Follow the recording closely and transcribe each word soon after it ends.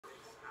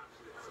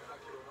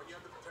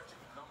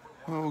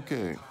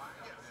Okay,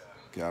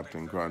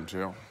 Captain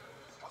Cruncher,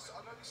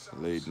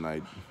 late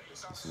night,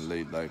 it's a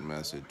late night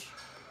message.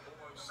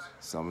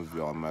 Some of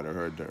y'all might have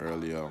heard the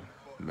earlier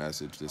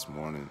message this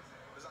morning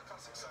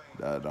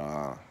that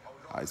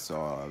I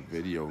saw a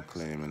video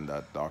claiming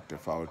that Dr.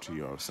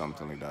 Fauci or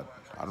something like that,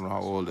 I don't know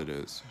how old it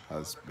is,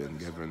 has been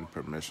given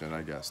permission,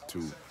 I guess,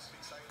 to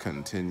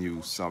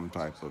continue some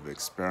type of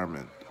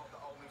experiment.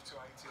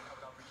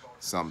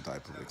 Some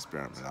type of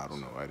experiment. I don't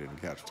know. I didn't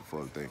catch the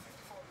full thing.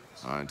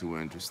 I ain't too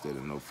interested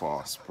in no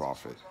false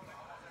prophet.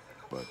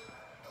 But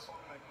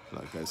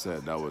like I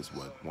said, that was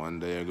what, 1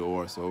 day ago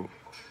or so?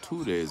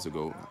 2 days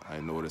ago, I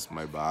noticed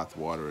my bath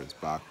water is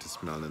back to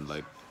smelling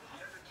like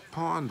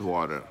pond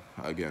water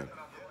again,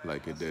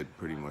 like it did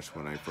pretty much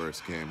when I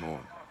first came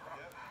home,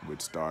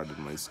 which started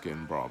my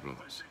skin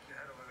problems.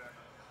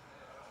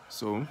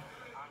 So,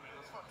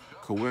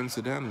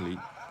 coincidentally,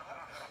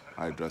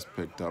 I just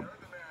picked up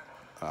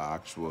an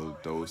actual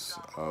dose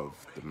of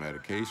the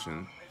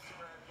medication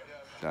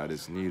that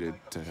is needed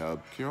to help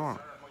cure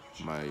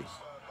my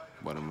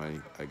one of my,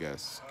 I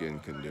guess, skin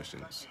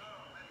conditions.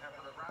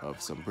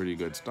 Of some pretty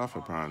good stuff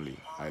apparently.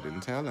 I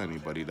didn't tell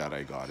anybody that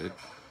I got it.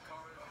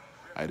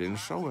 I didn't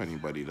show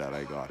anybody that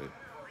I got it.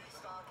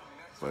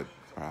 But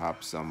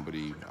perhaps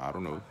somebody, I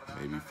don't know,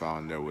 maybe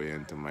found their way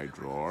into my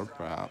drawer,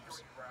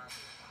 perhaps.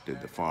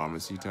 Did the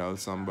pharmacy tell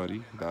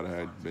somebody that I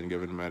had been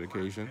given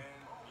medication?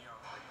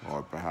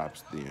 Or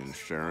perhaps the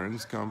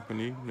insurance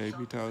company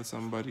maybe tell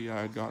somebody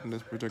I had gotten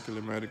this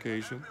particular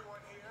medication?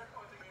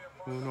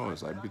 Who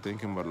knows? I'd be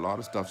thinking about a lot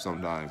of stuff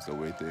sometimes, the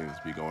way things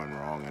be going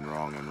wrong and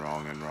wrong and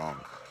wrong and wrong.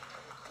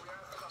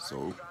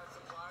 So,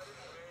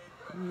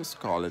 let's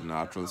call it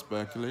natural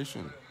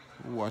speculation.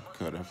 What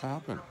could have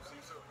happened?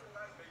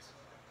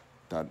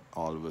 That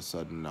all of a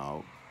sudden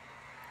now,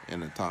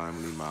 in a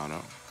timely manner,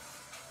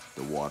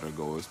 the water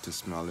goes to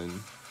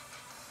smelling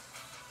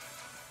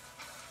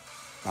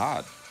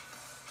bad,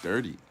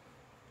 dirty,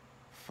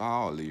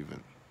 foul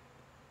even.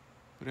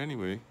 But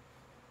anyway,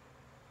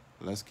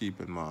 let's keep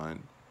in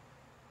mind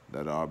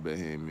that our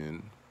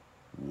Bahamian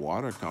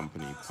water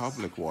company,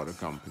 public water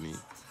company,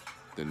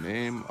 the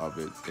name of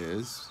it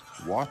is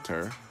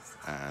Water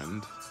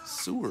and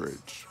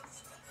Sewerage.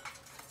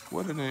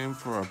 What a name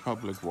for a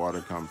public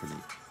water company,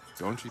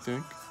 don't you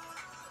think?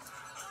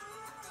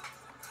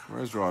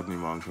 Where's Rodney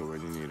Moncrief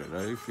when you need it?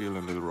 Are you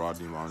feeling little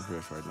Rodney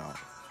Moncrief right now?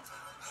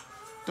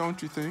 Don't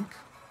you think?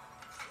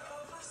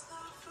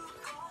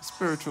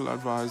 Spiritual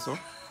advisor.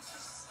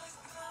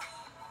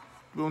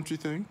 Don't you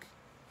think?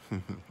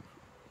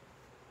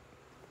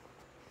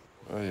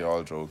 Well,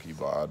 y'all jokey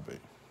bad, babe.